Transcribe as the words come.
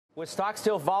With stocks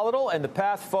still volatile and the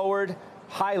path forward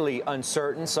highly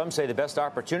uncertain, some say the best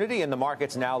opportunity in the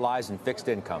markets now lies in fixed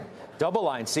income.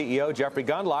 DoubleLine CEO Jeffrey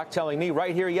Gundlach telling me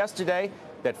right here yesterday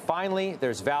that finally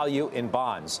there's value in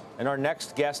bonds. And our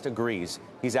next guest agrees.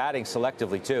 He's adding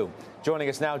selectively, too. Joining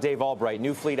us now, Dave Albrycht,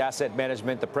 Newfleet Asset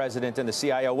Management, the president and the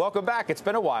CIO. Welcome back. It's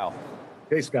been a while.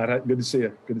 Hey, Scott. Good to see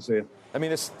you. Good to see you. I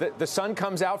mean, the sun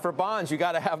comes out for bonds. You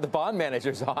got to have the bond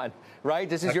managers on, right?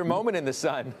 This is your moment in the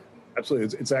sun.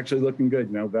 Absolutely. It's actually looking good.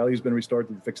 Value's been restored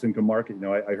to the fixed income market.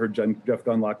 I heard Jeff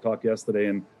Gundlach talk yesterday,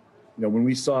 and, when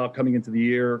we saw coming into the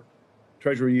year,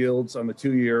 Treasury yields on the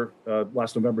 2-year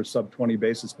last November sub 20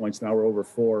 basis points. Now we're over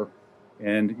 4.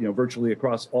 And, virtually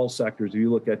across all sectors, if you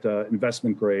look at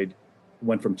investment grade, it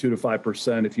went from 2 to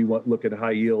 5%. If you look at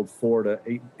high yield, 4 to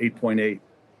 8.8.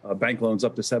 Bank loans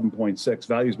up to 7.6.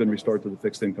 Value's been restored to the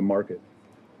fixed income market.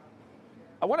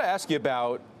 I want to ask you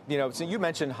about, so you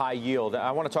mentioned high yield.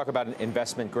 I want to talk about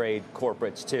investment grade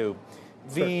corporates, too.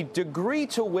 The degree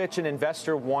to which an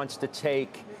investor wants to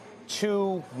take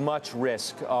too much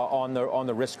risk on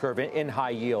the risk curve in high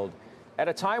yield at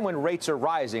a time when rates are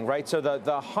rising, right? So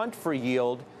the hunt for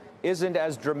yield isn't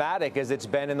as dramatic as it's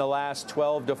been in the last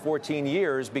 12 to 14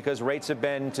 years because rates have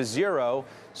been to zero.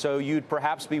 So you'd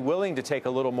perhaps be willing to take a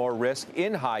little more risk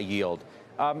in high yield.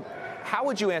 How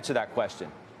would you answer that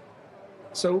question?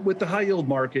 So with the high yield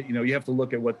market, you have to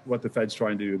look at what the Fed's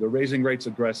trying to do. They're raising rates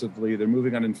aggressively. They're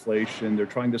moving on inflation. They're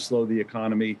trying to slow the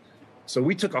economy. So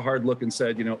we took a hard look and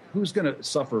said, who's going to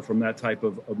suffer from that type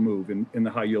of move in the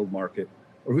high yield market,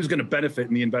 or who's going to benefit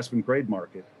in the investment grade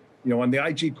market? On the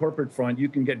IG corporate front, you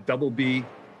can get double B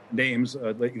names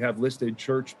that you have listed: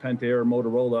 Church, Pentair,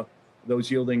 Motorola,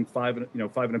 those yielding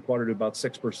 5.25 to about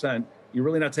 6%. You're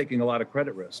really not taking a lot of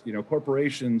credit risk.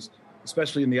 Corporations,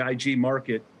 especially in the IG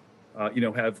market,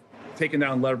 have taken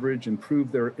down leverage,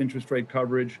 improved their interest rate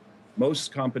coverage.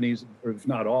 Most companies, or if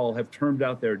not all, have termed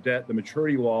out their debt. The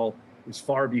maturity wall is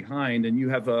far behind, and you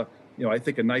have I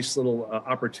think a nice little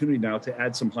opportunity now to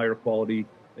add some higher quality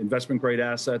investment grade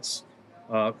assets.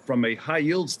 From a high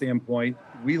yield standpoint,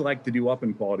 we like to do up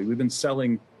in quality. We've been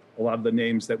selling a lot of the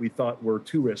names that we thought were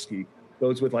too risky.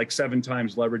 Those with like 7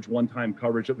 times leverage, 1 time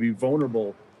coverage that would be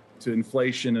vulnerable to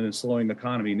inflation and a slowing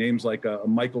economy. Names like a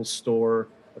Michael's Store,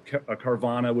 a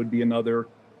Carvana would be another.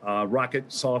 Rocket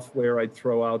Software I'd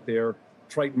throw out there.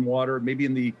 Triton Water, maybe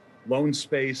in the loan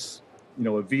space,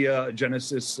 a Via, a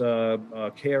Genesis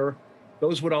Care.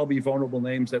 Those would all be vulnerable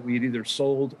names that we had either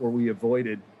sold or we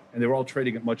avoided, and they were all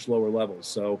trading at much lower levels.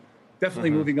 So definitely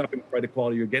moving up in credit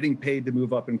quality. You're getting paid to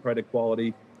move up in credit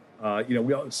quality.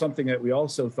 Something that we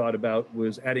also thought about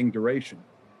was adding duration.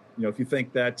 If you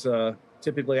think that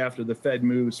typically after the Fed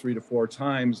moves 3 to 4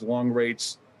 times, long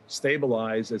rates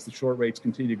stabilize as the short rates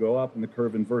continue to go up and the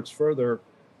curve inverts further,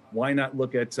 why not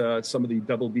look at some of the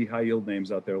double B high yield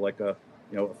names out there, like a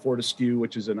Fortescue,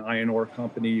 which is an iron ore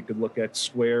company. You could look at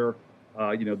Square,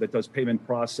 that does payment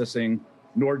processing.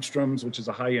 Nordstrom's, which is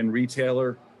a high-end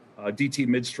retailer. DT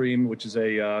Midstream, which is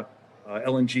a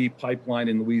LNG pipeline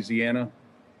in Louisiana.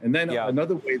 And then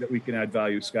another way that we can add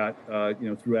value, Scott,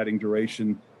 through adding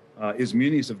duration, is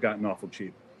munis have gotten awful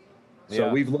cheap. So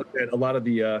we've looked at a lot of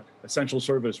the essential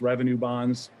service revenue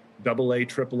bonds, AA,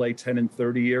 AAA, 10 and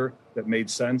 30 year that made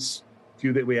sense. A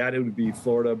few that we added would be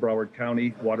Florida, Broward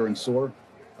County, Water and Sewer,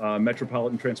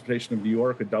 Metropolitan Transportation of New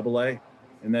York, a AA,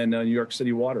 and then New York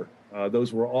City Water.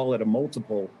 Those were all at a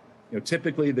multiple.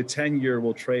 Typically the 10-year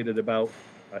will trade at about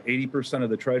 80% of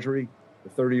the Treasury.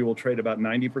 The 30-year will trade about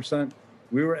 90%.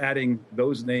 We were adding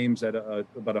those names at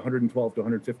about 112 to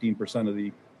 115% of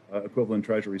the equivalent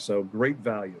Treasury. So great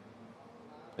value.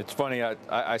 It's funny.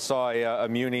 I saw a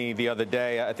muni the other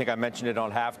day. I think I mentioned it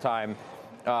on halftime.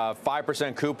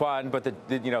 5% coupon, but the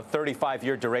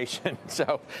 35-year duration.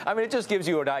 So, I mean, it just gives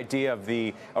you an idea of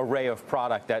the array of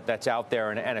product that's out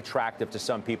there and attractive to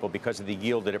some people because of the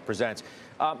yield that it presents.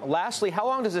 Lastly, how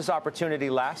long does this opportunity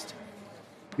last?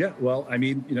 Yeah, well, I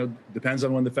mean, depends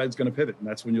on when the Fed's going to pivot, and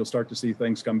that's when you'll start to see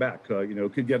things come back.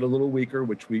 It could get a little weaker,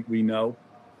 which we know.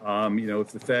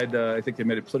 If the Fed, I think they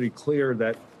made it pretty clear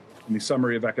that in the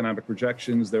summary of economic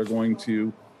projections, they're going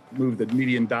to move the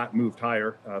median dot moved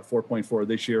higher, 4.4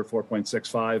 this year,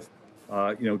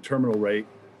 4.65, terminal rate.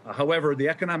 However, the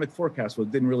economic forecast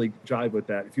didn't really jive with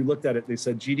that. If you looked at it, they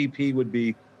said GDP would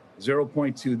be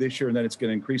 0.2 this year, and then it's going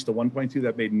to increase to 1.2.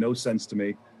 That made no sense to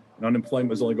me. And unemployment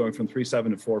was only going from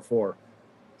 3.7 to 4.4.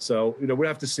 So, we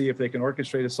have to see if they can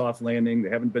orchestrate a soft landing. They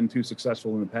haven't been too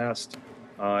successful in the past.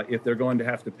 If they're going to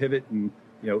have to pivot and,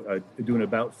 do an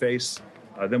about face,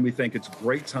 then we think it's a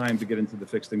great time to get into the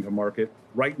fixed income market.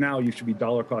 Right now, you should be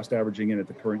dollar cost averaging in at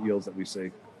the current yields that we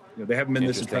see. They haven't been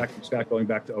this attractive, Scott, going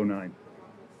back to 2009.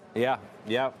 Yeah,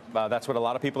 that's what a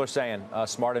lot of people are saying.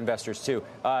 Smart investors, too.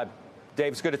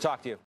 Dave, it's good to talk to you.